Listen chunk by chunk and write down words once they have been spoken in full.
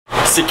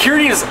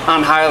Security is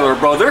on high alert,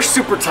 bro. They're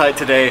super tight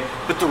today,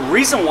 but the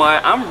reason why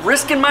I'm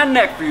risking my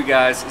neck for you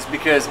guys is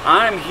because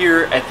I'm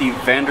here at the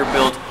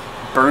Vanderbilt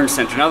Burn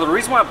Center. Now, the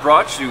reason why I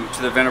brought you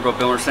to the Vanderbilt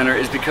Burn Center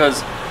is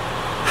because,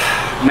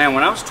 man,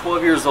 when I was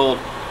 12 years old,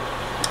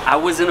 I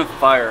was in a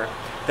fire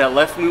that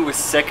left me with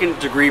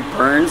second-degree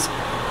burns,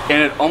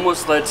 and it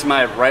almost led to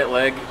my right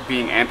leg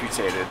being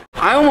amputated.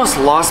 I almost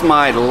lost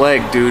my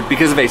leg, dude,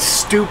 because of a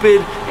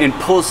stupid,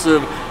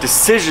 impulsive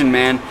decision,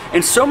 man.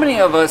 And so many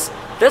of us,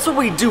 that's what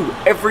we do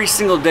every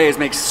single day, is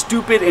make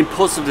stupid,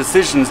 impulsive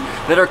decisions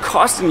that are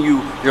costing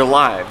you your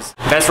lives.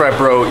 That's right,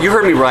 bro. You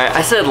heard me right.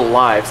 I said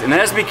lives. And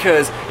that's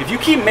because if you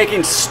keep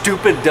making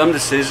stupid, dumb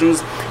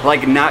decisions,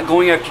 like not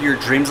going after your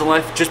dreams in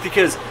life just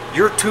because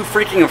you're too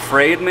freaking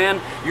afraid, man,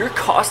 you're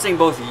costing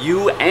both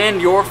you and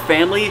your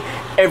family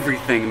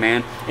everything,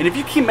 man. And if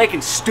you keep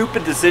making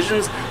stupid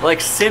decisions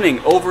like sinning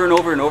over and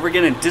over and over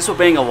again and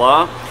disobeying a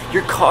law,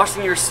 you're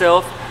costing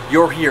yourself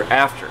your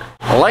hereafter.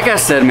 Like I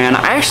said, man,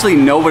 I actually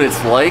know what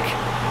it's like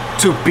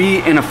to be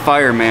in a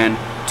fire, man,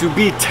 to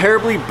be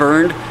terribly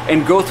burned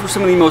and go through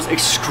some of the most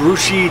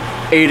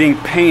excruciating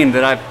pain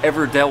that I've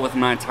ever dealt with in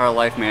my entire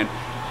life, man.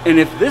 And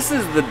if this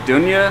is the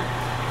dunya,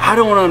 I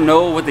don't want to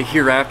know what the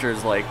hereafter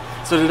is like.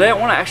 So today I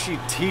want to actually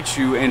teach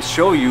you and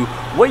show you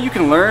what you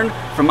can learn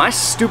from my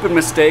stupid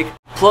mistake,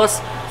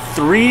 plus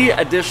 3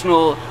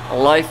 additional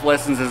life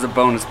lessons as a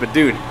bonus. But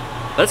dude,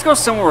 let's go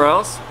somewhere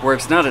else where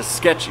it's not as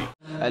sketchy.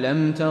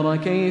 ألم تر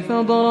كيف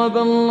ضرب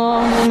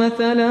الله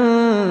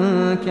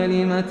مثلا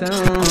كلمة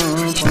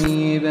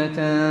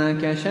طيبة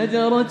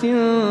كشجرة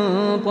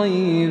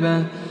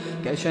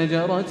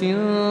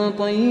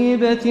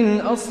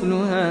طيبة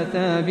أصلها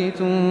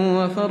ثابت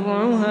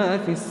وفرعها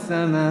في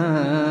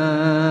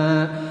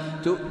السماء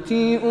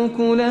تؤتي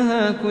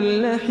أكلها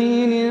كل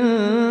حين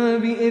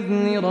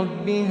بإذن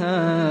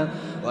ربها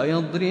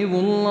ويضرب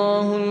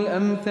الله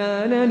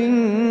الأمثال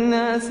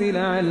للناس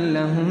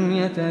لعلهم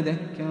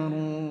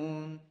يتذكرون.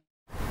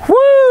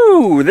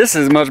 Woo! This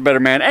is much better,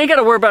 man. Ain't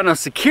gotta worry about no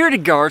security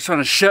guards trying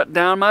to shut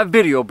down my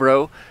video,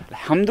 bro.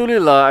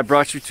 Alhamdulillah, I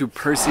brought you to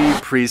Percy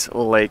Priest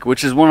Lake,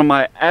 which is one of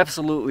my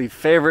absolutely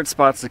favorite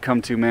spots to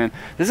come to, man.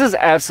 This is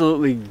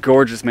absolutely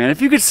gorgeous, man.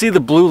 If you could see the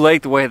blue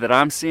lake the way that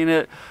I'm seeing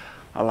it,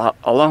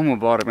 Allahumma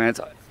barak, man. It's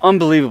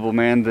unbelievable,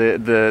 man.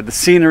 The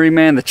scenery,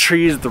 man, the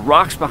trees, the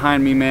rocks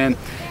behind me, man.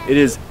 It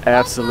is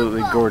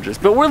absolutely gorgeous.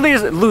 But we're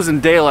losing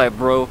daylight,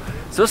 bro.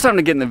 So it's time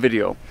to get in the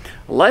video.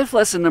 Life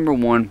lesson number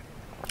 1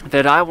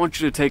 that I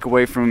want you to take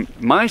away from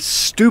my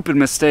stupid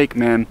mistake,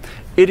 man,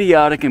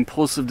 idiotic,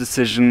 impulsive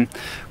decision,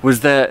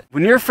 was that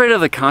when you're afraid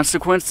of the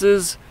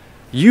consequences,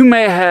 you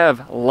may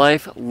have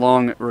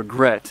lifelong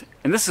regret.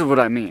 And this is what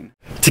I mean.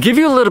 To give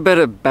you a little bit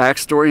of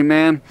backstory,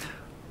 man,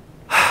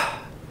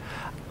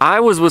 I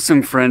was with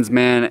some friends,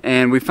 man,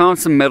 and we found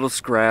some metal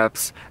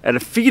scraps at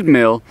a feed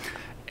mill,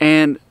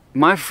 and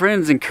my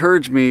friends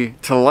encouraged me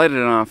to light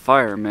it on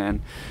fire,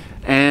 man.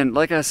 And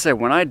like I said,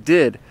 when I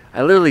did,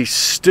 I literally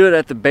stood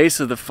at the base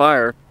of the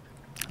fire,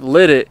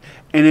 lit it,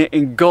 and it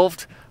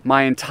engulfed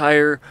my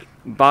entire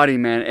body,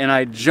 man. And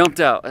I jumped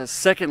out a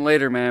second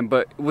later, man,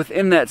 but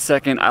within that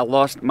second, I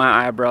lost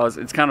my eyebrows.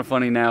 It's kind of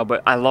funny now,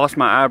 but I lost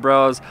my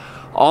eyebrows,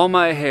 all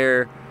my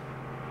hair,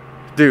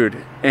 dude.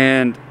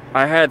 And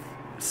I had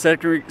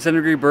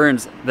second-degree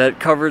burns that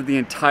covered the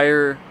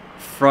entire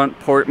front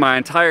part, my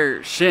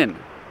entire shin,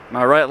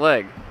 my right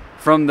leg,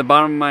 from the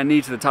bottom of my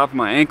knee to the top of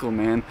my ankle,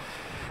 man.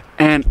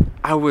 And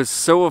I was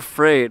so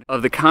afraid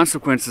of the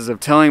consequences of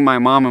telling my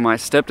mom and my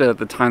stepdad at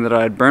the time that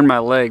I had burned my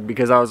leg,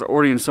 because I was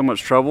already in so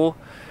much trouble,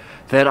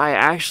 that I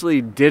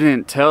actually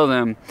didn't tell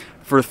them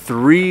for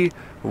 3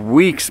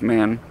 weeks,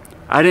 man.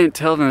 I didn't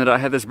tell them that I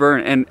had this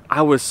burn, and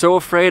I was so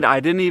afraid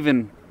I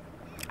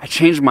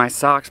changed my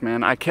socks,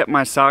 man. I kept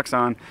my socks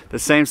on, the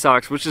same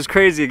socks, which is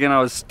crazy. Again,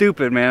 I was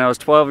stupid, man. I was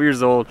 12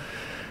 years old.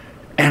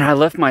 And I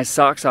left my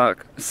socks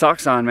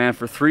on, man,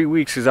 for 3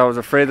 weeks because I was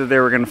afraid that they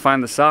were going to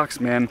find the socks,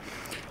 man.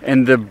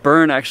 And the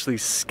burn actually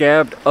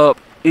scabbed up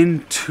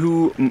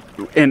into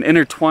and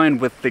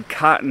intertwined with the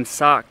cotton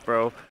sock,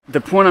 bro.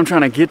 The point I'm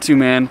trying to get to,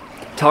 man,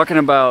 talking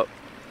about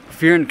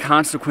fearing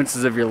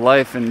consequences of your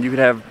life and you could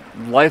have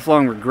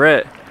lifelong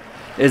regret,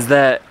 is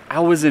that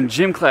I was in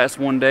gym class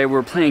one day. We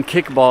were playing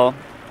kickball,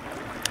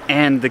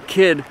 and the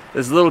kid,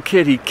 this little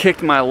kid, he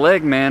kicked my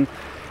leg, man,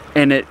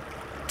 and it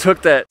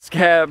took that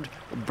scabbed,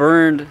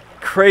 burned,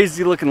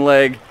 crazy looking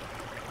leg,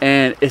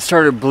 and it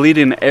started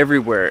bleeding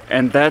everywhere.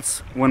 And that's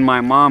when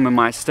my mom and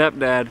my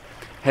stepdad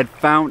had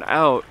found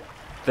out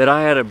that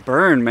I had a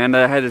burn, man,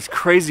 that I had this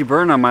crazy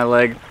burn on my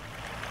leg.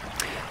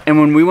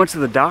 And when we went to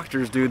the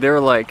doctors, dude, they were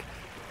like,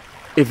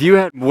 if you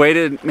had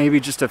waited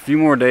maybe just a few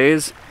more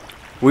days,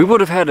 we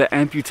would have had to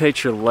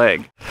amputate your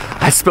leg.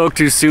 I spoke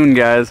too soon,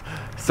 guys.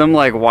 Some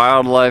like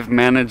wildlife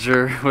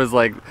manager was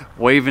like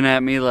waving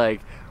at me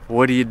like,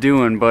 what are you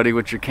doing, buddy,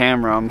 with your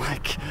camera? I'm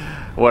like,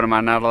 what, am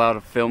I not allowed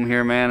to film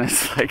here, man?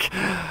 It's like,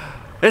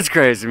 it's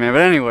crazy, man.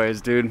 But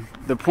anyways, dude,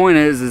 the point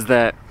is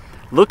that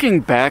looking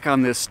back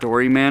on this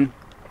story, man,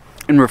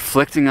 and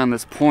reflecting on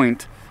this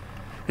point,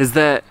 is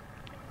that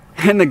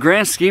in the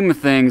grand scheme of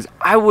things,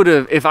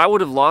 if I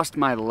would have lost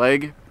my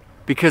leg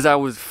because I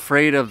was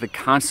afraid of the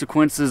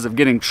consequences of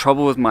getting in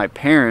trouble with my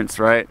parents,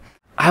 right?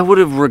 I would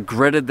have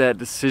regretted that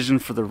decision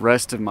for the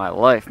rest of my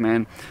life,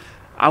 man.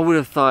 I would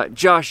have thought,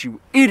 Josh,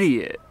 you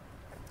idiot.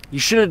 You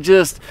should have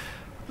just,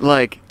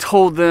 like,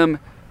 told them,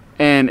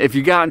 and if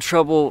you got in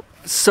trouble,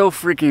 so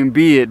freaking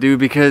be it, dude,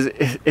 because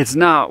it's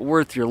not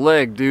worth your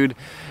leg, dude.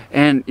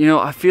 And, you know,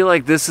 I feel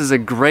like this is a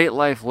great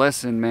life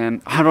lesson,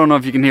 man. I don't know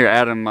if you can hear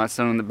Adam, my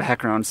son, in the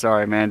background.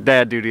 Sorry, man.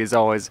 Dad duty as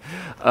always.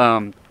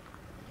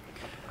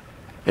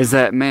 Is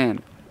that, man,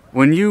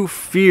 when you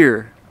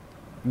fear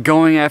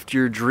going after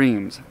your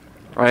dreams,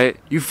 right?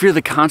 You fear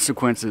the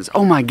consequences.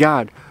 Oh my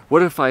God,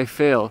 what if I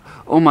fail?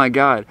 Oh my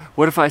God,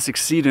 what if I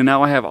succeed and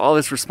now I have all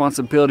this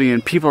responsibility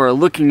and people are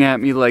looking at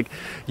me like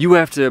you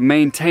have to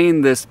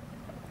maintain this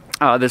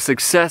the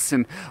success,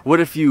 and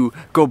what if you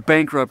go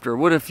bankrupt, or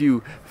what if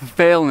you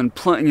fail and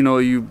you know,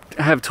 you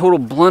have total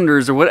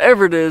blunders, or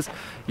whatever it is,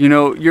 you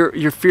know,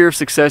 your fear of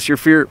success, your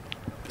fear,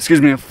 excuse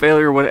me, of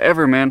failure,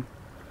 whatever, man,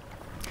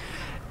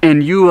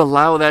 and you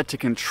allow that to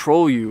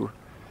control you,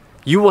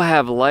 you will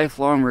have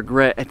lifelong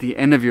regret at the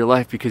end of your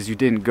life because you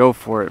didn't go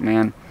for it,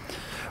 man.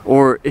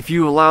 Or if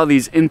you allow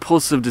these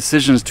impulsive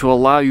decisions to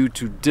allow you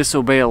to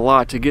disobey a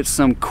lot, to get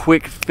some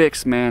quick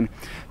fix, man,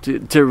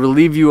 to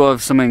relieve you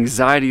of some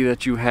anxiety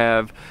that you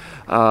have,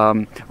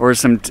 or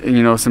some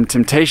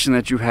temptation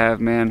that you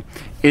have, man,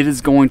 it is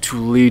going to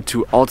lead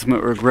to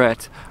ultimate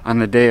regret on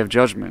the day of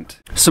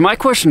judgment. So my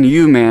question to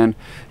you, man,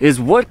 is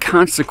what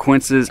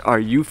consequences are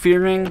you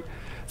fearing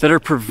that are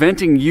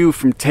preventing you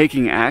from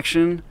taking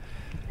action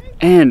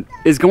and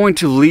is going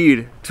to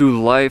lead to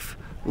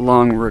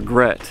lifelong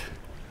regret,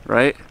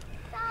 right?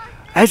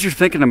 As you're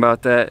thinking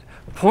about that,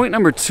 point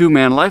number 2,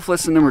 man, life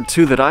lesson number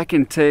 2 that I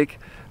can take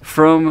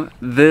from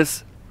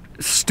this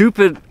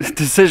stupid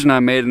decision I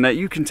made, and that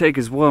you can take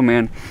as well,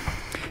 man,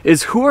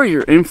 is who are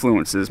your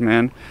influences,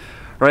 man,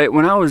 right?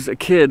 When I was a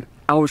kid,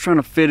 I was trying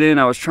to fit in,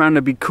 I was trying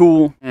to be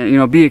cool and, you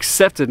know, be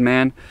accepted,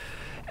 man.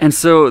 And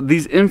so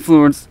these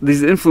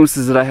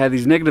influences that I had,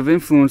 these negative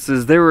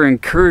influences, they were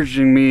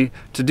encouraging me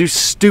to do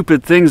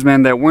stupid things,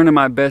 man, that weren't in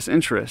my best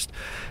interest.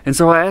 And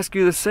so I ask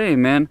you the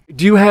same, man.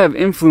 Do you have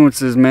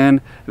influences,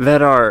 man,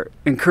 that are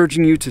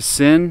encouraging you to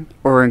sin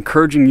or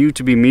encouraging you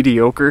to be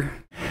mediocre?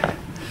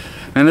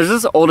 And there's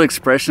this old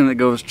expression that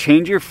goes,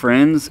 change your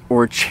friends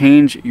or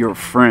change your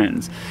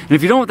friends. And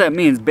if you don't know what that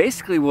means,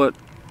 basically what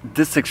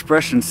this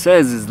expression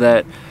says is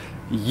that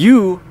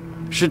you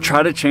should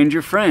try to change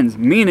your friends,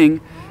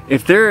 meaning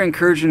if they're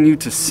encouraging you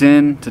to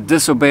sin, to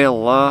disobey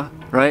Allah,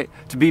 right,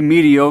 to be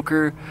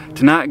mediocre,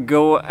 to not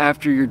go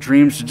after your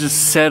dreams, to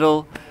just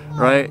settle,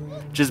 right,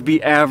 just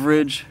be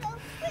average,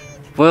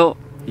 well,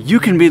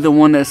 you can be the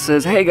one that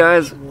says, hey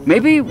guys,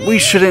 maybe we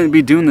shouldn't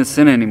be doing this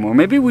sin anymore.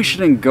 Maybe we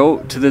shouldn't go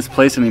to this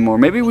place anymore.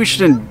 Maybe we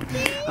shouldn't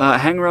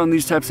hang around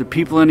these types of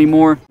people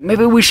anymore.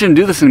 Maybe we shouldn't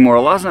do this anymore.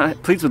 Allah's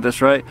not pleased with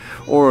this, right?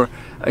 Or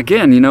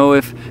again, you know,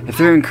 if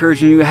they're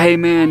encouraging you, hey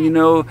man, you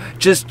know,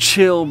 just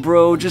chill,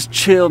 bro, just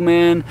chill,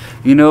 man.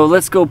 You know,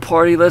 let's go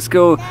party, let's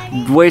go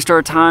waste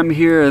our time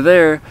here or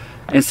there.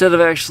 Instead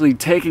of actually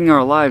taking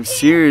our lives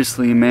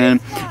seriously, man,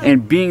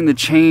 and being the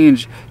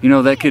change, you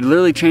know, that could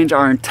literally change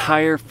our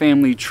entire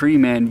family tree,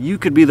 man. You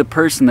could be the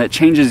person that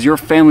changes your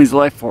family's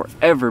life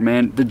forever,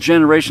 man. The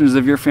generations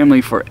of your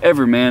family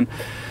forever, man,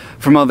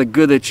 from all the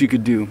good that you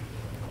could do.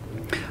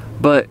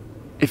 But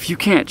if you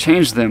can't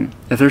change them,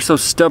 if they're so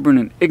stubborn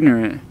and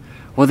ignorant,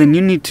 well then you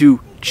need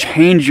to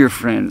change your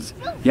friends.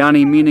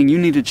 Yani, meaning you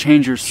need to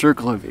change your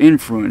circle of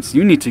influence.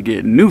 You need to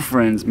get new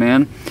friends,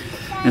 man.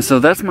 And so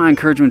that's my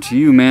encouragement to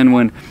you, man,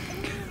 when,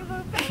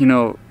 you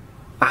know,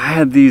 I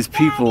had these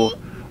people,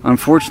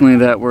 unfortunately,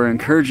 that were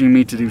encouraging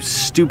me to do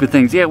stupid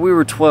things. Yeah, we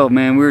were 12,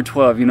 man, we were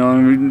 12, you know,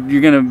 and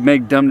you're gonna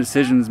make dumb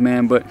decisions,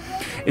 man, but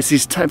it's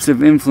these types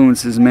of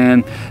influences,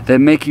 man, that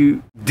make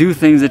you do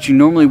things that you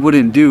normally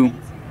wouldn't do,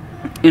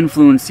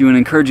 influence you and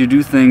encourage you to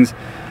do things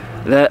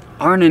that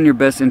aren't in your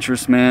best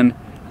interest, man,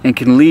 and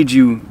can lead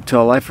you to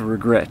a life of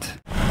regret.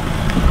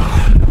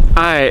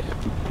 Alright,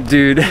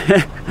 dude,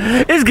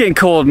 it's getting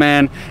cold,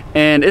 man,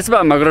 and it's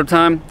about Maghrib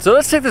time, so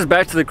let's take this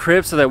back to the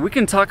crib so that we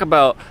can talk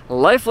about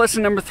life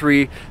lesson number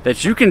 3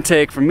 that you can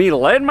take from me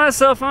lighting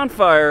myself on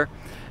fire,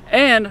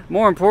 and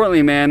more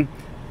importantly, man,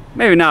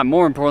 maybe not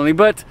more importantly,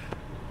 but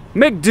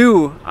make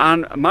do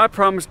on my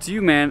promise to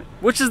you, man,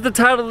 which is the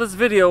title of this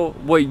video,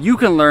 what you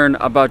can learn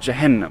about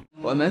Jahannam.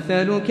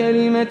 ومثل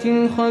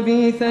كلمة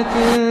خبيثة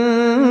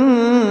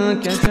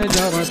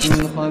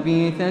كشجرة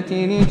خبيثة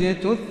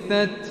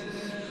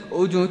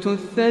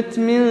اجتثت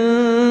من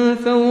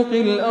فوق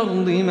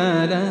الأرض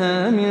ما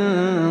لها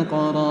من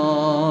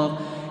قرار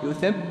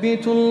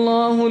يثبت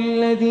الله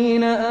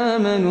الذين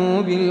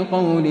آمنوا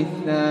بالقول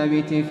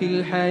الثابت في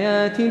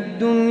الحياة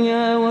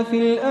الدنيا وفي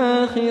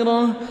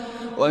الآخرة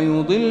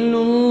ويضل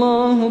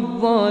الله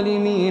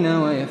الظالمين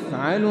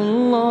ويفعل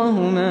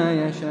الله ما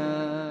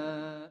يشاء.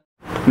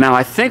 Now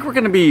I think we're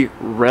gonna be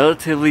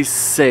relatively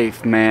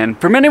safe, man.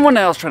 From anyone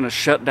else trying to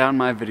shut down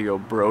my video,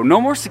 bro. No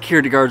more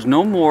security guards,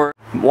 no more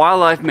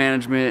wildlife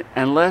management,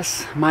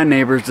 unless my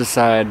neighbors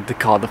decide to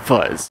call the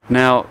fuzz.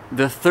 Now,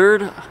 the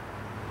third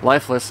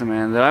life lesson,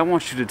 man, that I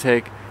want you to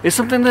take is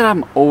something that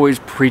I'm always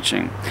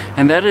preaching.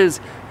 And that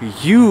is,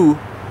 you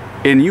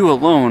and you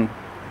alone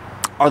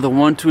are the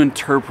one to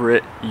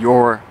interpret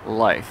your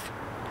life.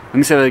 Let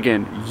me say that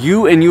again.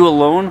 You and you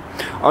alone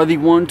are the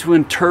one to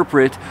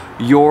interpret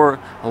your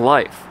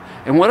life.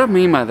 And what I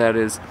mean by that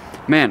is,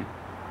 man,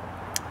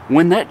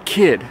 when that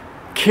kid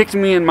kicked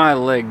me in my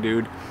leg,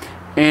 dude,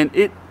 and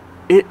it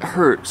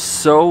hurt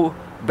so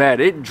bad.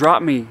 It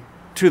dropped me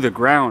to the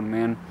ground,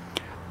 man.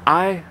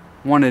 I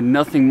wanted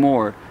nothing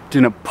more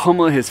than to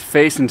pummel his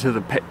face into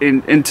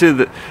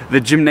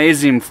the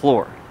gymnasium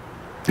floor.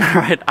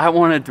 Right? I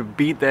wanted to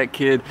beat that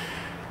kid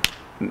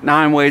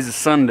 9 ways a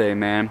Sunday,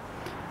 man.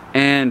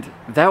 And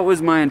that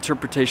was my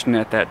interpretation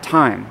at that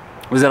time,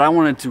 was that I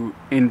wanted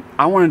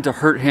to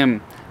hurt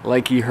him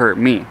like he hurt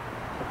me.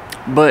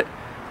 But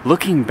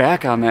looking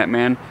back on that,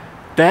 man,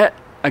 that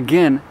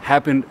again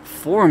happened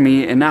for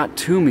me and not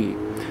to me.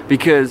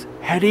 Because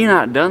had he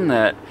not done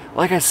that,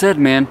 like I said,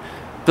 man,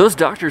 those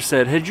doctors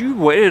said, had you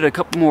waited a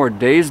couple more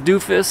days,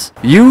 doofus,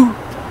 you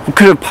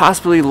could have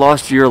possibly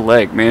lost your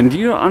leg, man. Do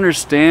you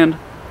understand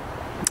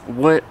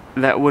what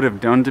that would have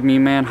done to me,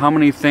 man? How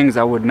many things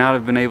I would not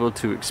have been able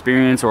to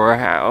experience, or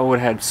I would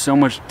have had so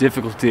much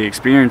difficulty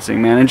experiencing,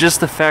 man. And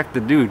just the fact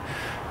that, dude,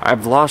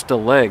 I've lost a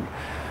leg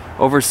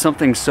over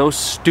something so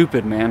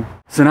stupid, man.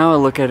 So now I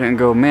look at it and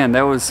go, man,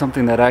 that was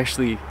something that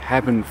actually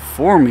happened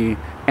for me,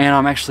 and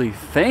I'm actually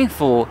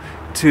thankful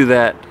to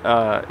that,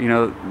 you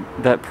know,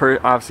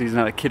 obviously he's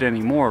not a kid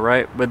anymore,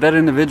 right? But that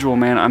individual,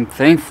 man, I'm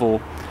thankful,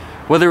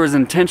 whether it was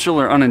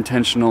intentional or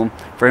unintentional,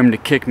 for him to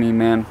kick me,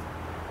 man.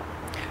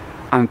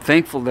 I'm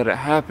thankful that it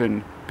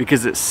happened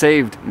because it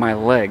saved my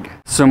leg.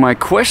 So my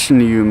question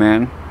to you,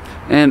 man,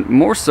 and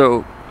more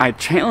so, I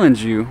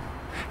challenge you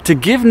to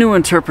give new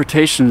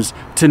interpretations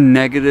to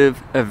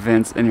negative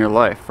events in your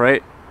life,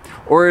 right?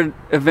 Or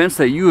events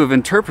that you have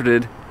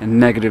interpreted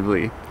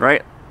negatively,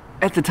 right?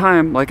 At the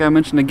time, like I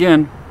mentioned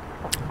again,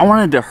 I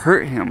wanted to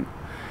hurt him.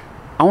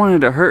 I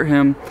wanted to hurt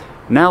him.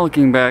 Now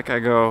looking back, I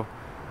go,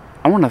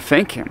 I want to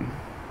thank him,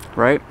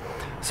 right?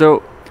 So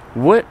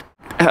what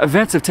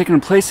events have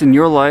taken place in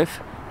your life,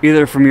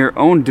 either from your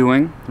own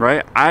doing,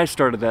 right? I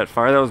started that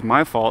fire, that was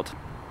my fault,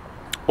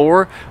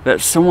 or that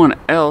someone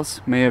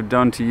else may have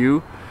done to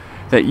you,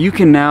 that you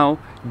can now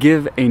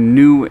give a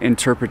new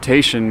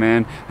interpretation,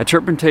 man.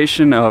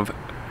 Interpretation of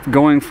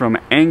going from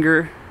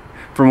anger,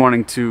 from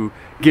wanting to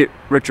get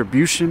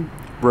retribution,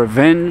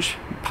 revenge,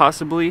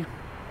 possibly,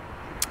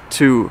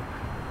 to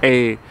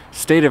a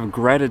state of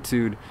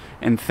gratitude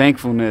and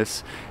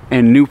thankfulness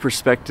and new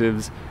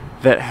perspectives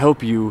that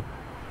help you,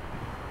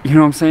 you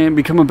know what I'm saying,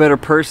 become a better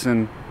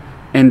person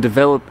and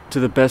develop to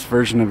the best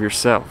version of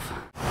yourself.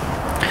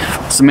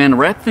 So man, to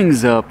wrap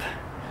things up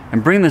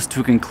and bring this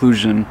to a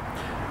conclusion,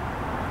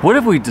 what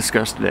have we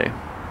discussed today?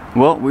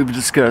 Well, we've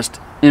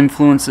discussed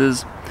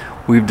influences,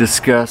 we've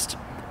discussed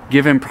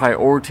giving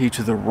priority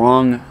to the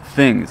wrong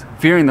things,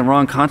 fearing the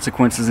wrong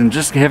consequences, and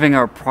just having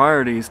our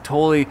priorities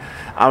totally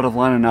out of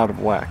line and out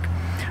of whack,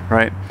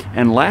 right?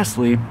 And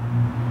lastly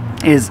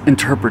is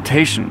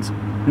interpretations.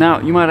 Now,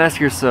 you might ask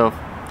yourself,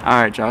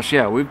 all right, Josh,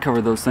 yeah, we've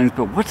covered those things,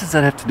 but what does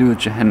that have to do with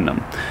Jahannam?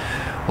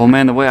 Well,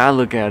 man, the way I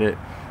look at it,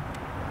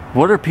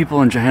 what are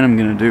people in Jahannam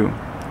going to do,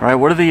 right?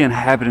 What are the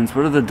inhabitants,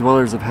 what are the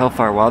dwellers of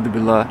hellfire, wa'adhu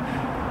billah,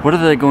 what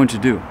are they going to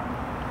do?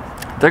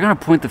 They're going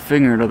to point the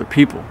finger at other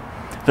people.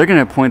 They're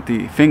going to point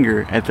the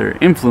finger at their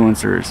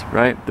influencers,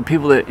 right? The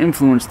people that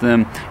influence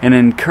them and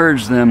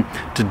encourage them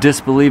to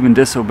disbelieve and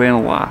disobey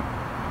Allah.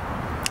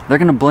 They're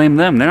going to blame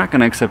them. They're not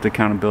going to accept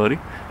accountability.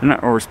 They're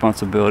not or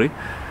responsibility.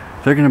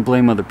 They're going to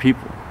blame other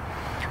people,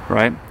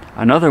 right?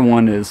 Another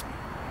one is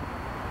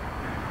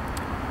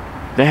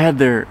they had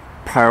their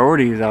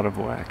priorities out of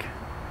whack.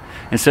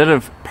 Instead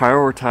of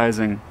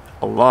prioritizing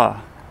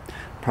Allah,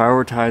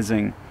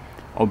 prioritizing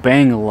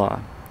obeying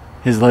Allah,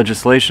 His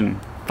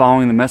legislation,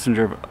 following the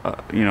messenger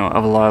of, you know,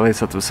 of Allah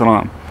alayhi salatu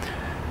wasalam,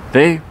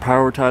 they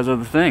prioritize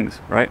other things,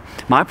 right?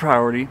 My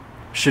priority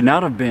should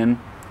not have been,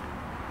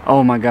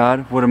 oh my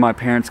God, what are my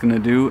parents going to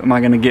do? Am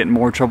I going to get in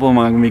more trouble? Am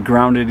I going to be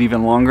grounded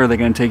even longer? Are they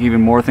going to take even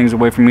more things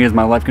away from me? Is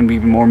my life going to be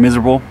even more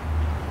miserable?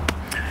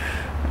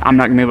 I'm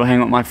not going to be able to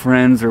hang out with my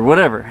friends or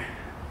whatever.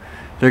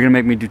 They're going to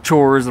make me do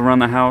chores around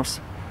the house.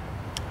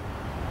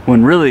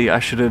 When really I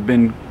should have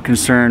been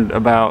concerned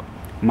about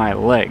my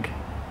leg.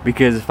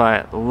 Because if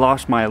I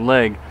lost my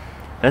leg,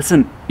 that's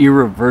an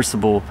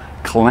irreversible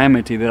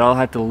calamity that I'll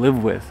have to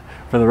live with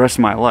for the rest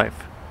of my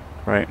life,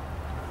 right?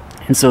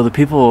 And so the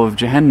people of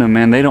Jahannam,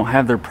 man, they don't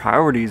have their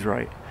priorities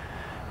right.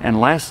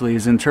 And lastly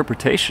is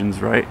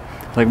interpretations, right?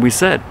 Like we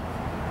said,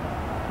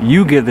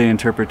 you give the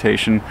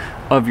interpretation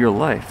of your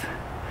life.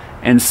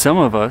 And some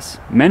of us,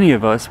 many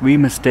of us, we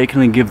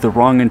mistakenly give the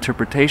wrong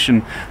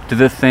interpretation to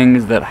the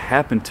things that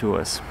happen to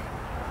us.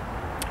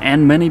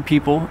 And many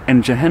people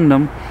in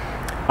Jahannam,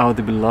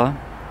 a'udhu billah,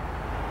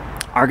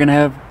 are going to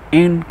have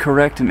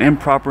incorrect and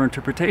improper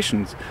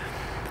interpretations.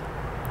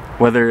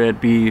 Whether it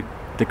be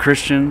the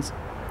Christians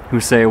who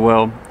say,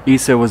 well,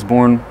 Isa was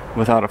born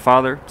without a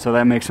father, so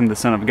that makes him the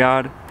son of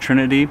God,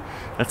 Trinity.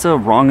 That's a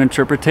wrong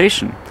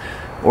interpretation.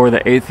 Or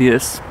the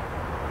atheists,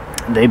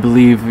 they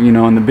believe, you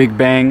know, in the Big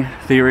Bang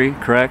theory,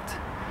 correct?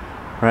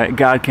 Right?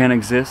 God can't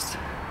exist.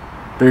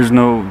 There's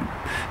no,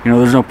 you know,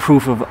 there's no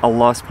proof of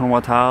Allah subhanahu wa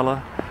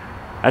ta'ala.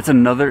 That's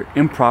another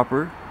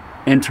improper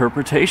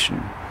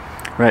interpretation.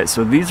 Right?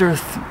 So these are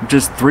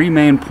just three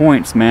main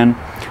points, man,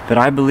 that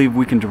I believe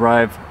we can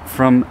derive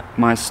from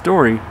my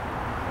story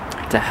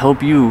to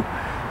help you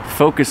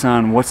focus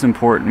on what's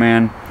important,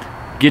 man.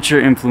 Get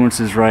your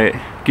influences right,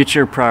 get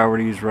your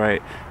priorities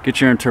right, get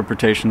your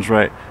interpretations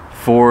right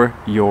for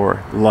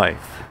your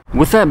life.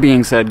 With that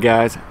being said,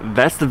 guys,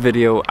 that's the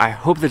video. I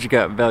hope that you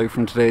got value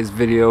from today's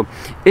video.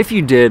 If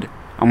you did,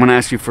 I'm going to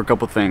ask you for a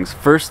couple things.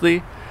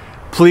 Firstly,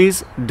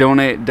 please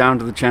donate down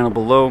to the channel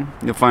below.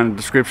 You'll find a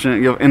description.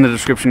 In the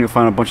description, you'll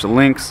find a bunch of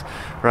links,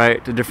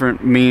 right, to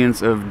different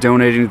means of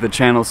donating to the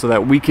channel so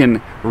that we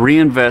can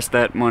reinvest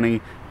that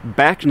money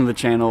back into the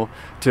channel,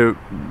 to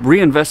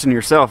reinvest in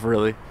yourself,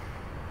 really,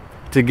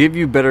 to give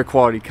you better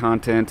quality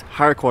content,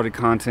 higher quality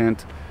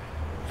content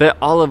that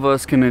all of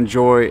us can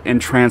enjoy and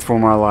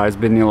transform our lives.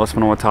 Bidni Allah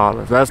subhanahu wa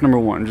ta'ala. So that's number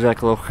one.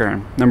 Jazakallahu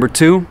khairan. Number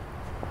two,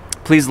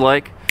 please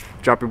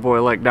drop your boy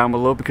a like down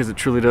below, because it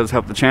truly does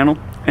help the channel,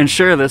 and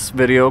share this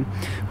video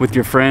with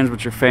your friends,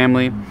 with your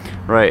family,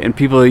 right, and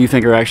people that you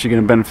think are actually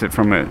going to benefit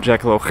from it.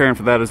 Jazakallahu khairan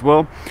for that as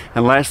well.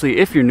 And lastly,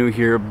 if you're new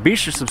here, be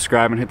sure to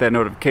subscribe and hit that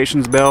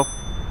notifications bell,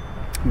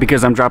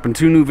 because I'm dropping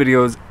 2 new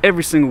videos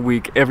every single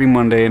week, every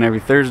Monday and every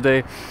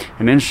Thursday,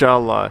 and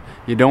inshallah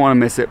you don't want to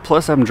miss it.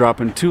 Plus I'm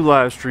dropping 2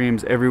 live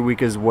streams every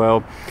week as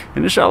well,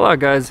 and inshallah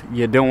guys,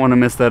 you don't want to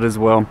miss that as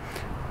well.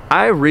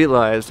 I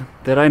realized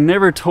that I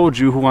never told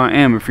you who I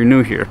am if you're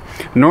new here.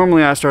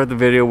 Normally I start the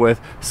video with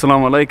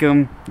As-Salaamu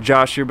Alaykum,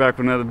 Josh here back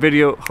with another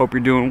video, hope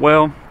you're doing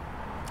well.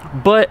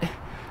 But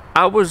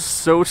I was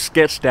so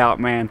sketched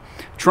out, man,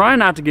 trying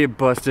not to get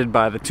busted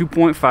by the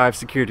 2.5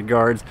 security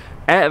guards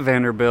at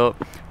Vanderbilt,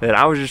 that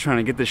I was just trying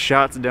to get the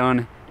shots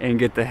done and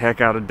get the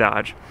heck out of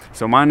Dodge.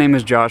 So my name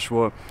is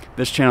Joshua.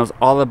 This channel is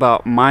all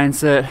about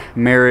mindset,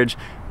 marriage,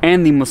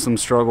 and the Muslim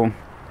struggle.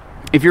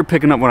 If you're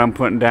picking up what I'm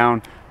putting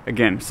down,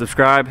 again,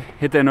 subscribe,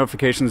 hit that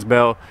notifications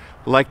bell,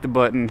 like the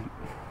button,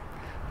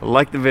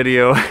 like the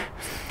video.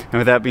 And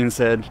with that being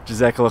said,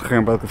 Jazakallah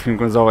khairan,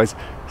 Barakatahu as always.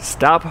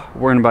 Stop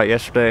worrying about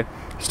yesterday,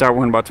 start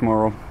worrying about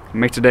tomorrow.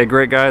 Make today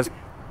great, guys.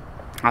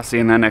 I'll see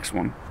you in that next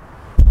one.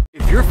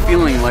 If you're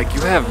feeling like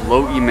you have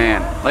low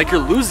Iman, like you're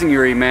losing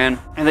your Iman,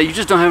 and that you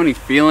just don't have any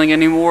feeling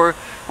anymore,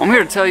 I'm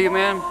here to tell you,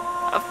 man,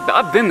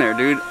 I've been there,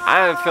 dude.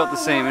 I have felt the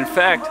same. In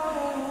fact,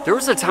 there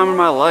was a time in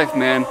my life,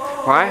 man,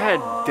 where I had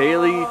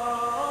daily,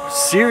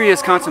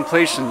 serious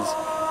contemplations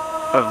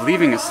of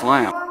leaving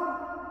Islam.